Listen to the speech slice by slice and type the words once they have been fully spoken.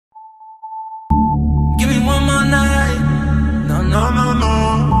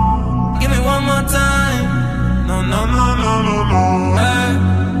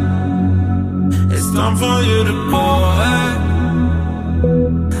time for you to go.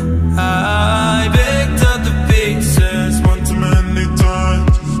 I picked up the pieces one too many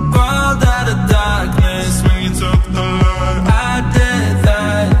times. Crawled out of darkness when you took the light. I did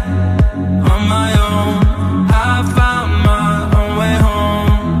that on my own. I found my own way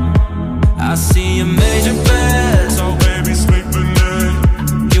home. I see a major bed, so baby sleep in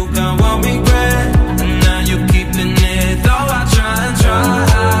it. You got one regret, and now you're keeping it. Though I try and try,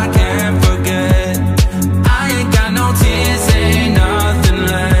 I can't forget. I ain't got no tears, ain't nothing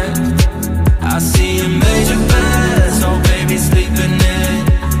left. I see a major bed, so baby sleep in it.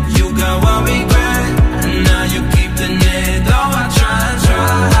 You got one regret, and now you're keeping it. Though I try and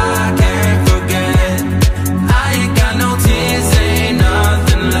try, I can't forget. I ain't got no tears, ain't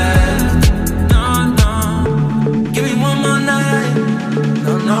nothing left. No, no. Give me one more night.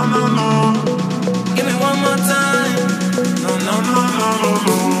 No, no, no, no. Give me one more time. No, no, no, no, no,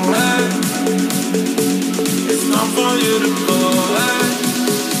 no. Hey. It's not for you to go. Hey.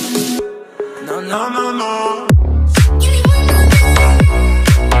 No, no, no, no.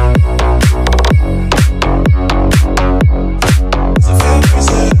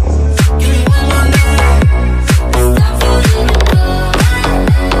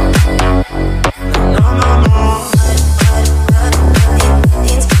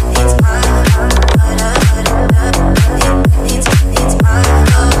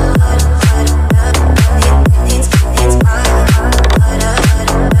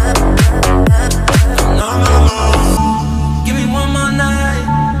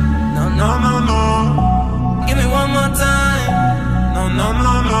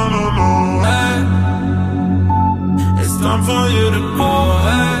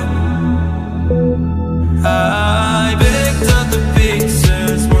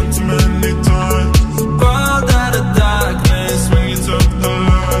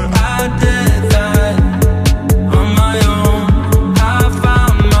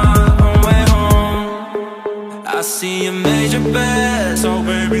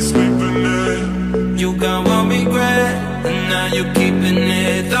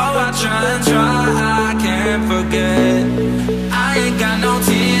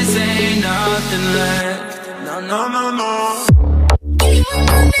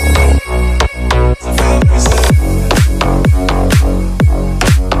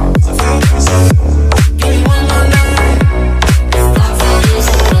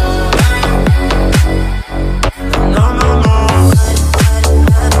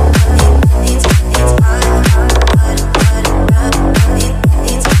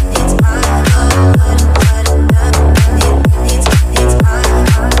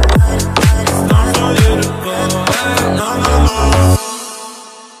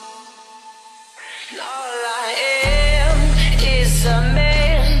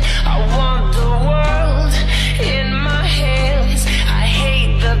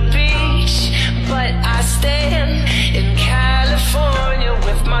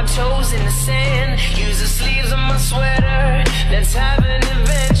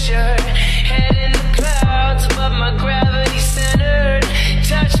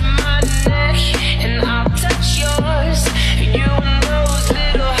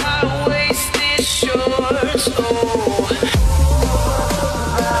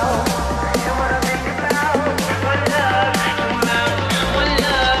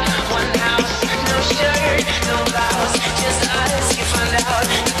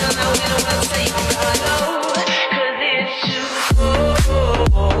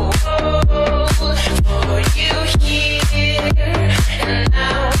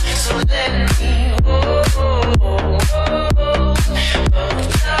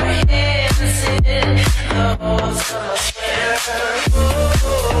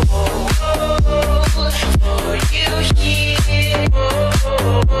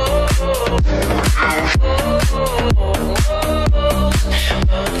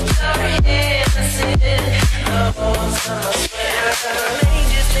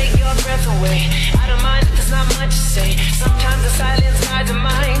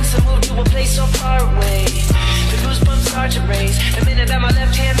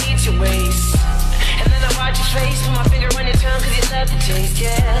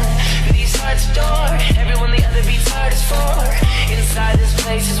 Inside this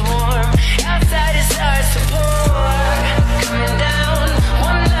place